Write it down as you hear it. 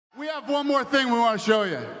have one more thing we want to show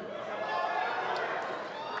you.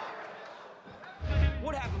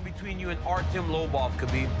 What happened between you and Artem Lobov,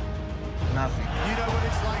 Khabib? Nothing. You know what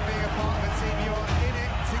it's like being a part of a team. You're in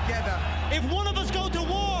it together. If one of us go to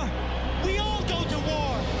war, we all go to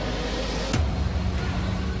war.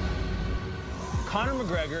 Conor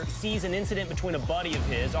McGregor sees an incident between a buddy of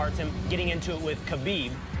his, Artem, getting into it with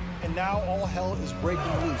Khabib. And now all hell is breaking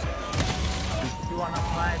loose. If you want to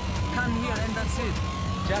fight, come here and that's it.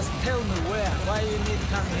 Just tell me why you need to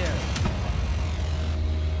come here.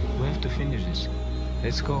 We have to finish this.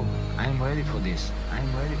 Let's go. I'm ready for this. I'm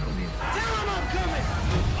ready for this. Tell him I'm coming!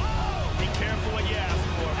 Oh! Be careful what you ask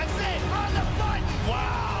for. That's it! On the button!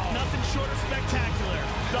 Wow! Nothing short of spectacular.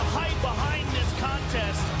 The hype behind this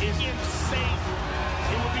contest is insane.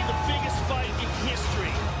 It will be the biggest fight in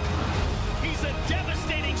history. He's a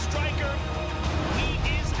devastating striker. He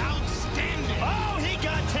is outstanding. Oh, he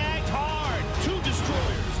got tagged hard. Two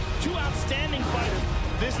destroyers, two outstanding fighters.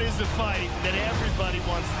 This is the fight that everybody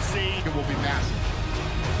wants to see. It will be massive.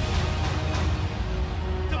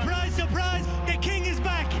 Surprise, surprise, the king is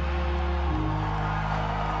back.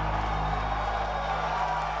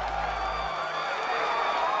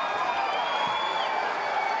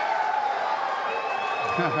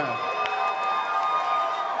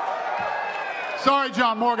 Sorry,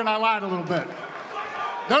 John Morgan, I lied a little bit.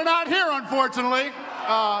 They're not here, unfortunately.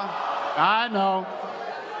 I know.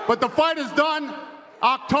 But the fight is done.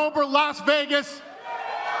 October, Las Vegas.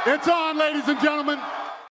 It's on, ladies and gentlemen.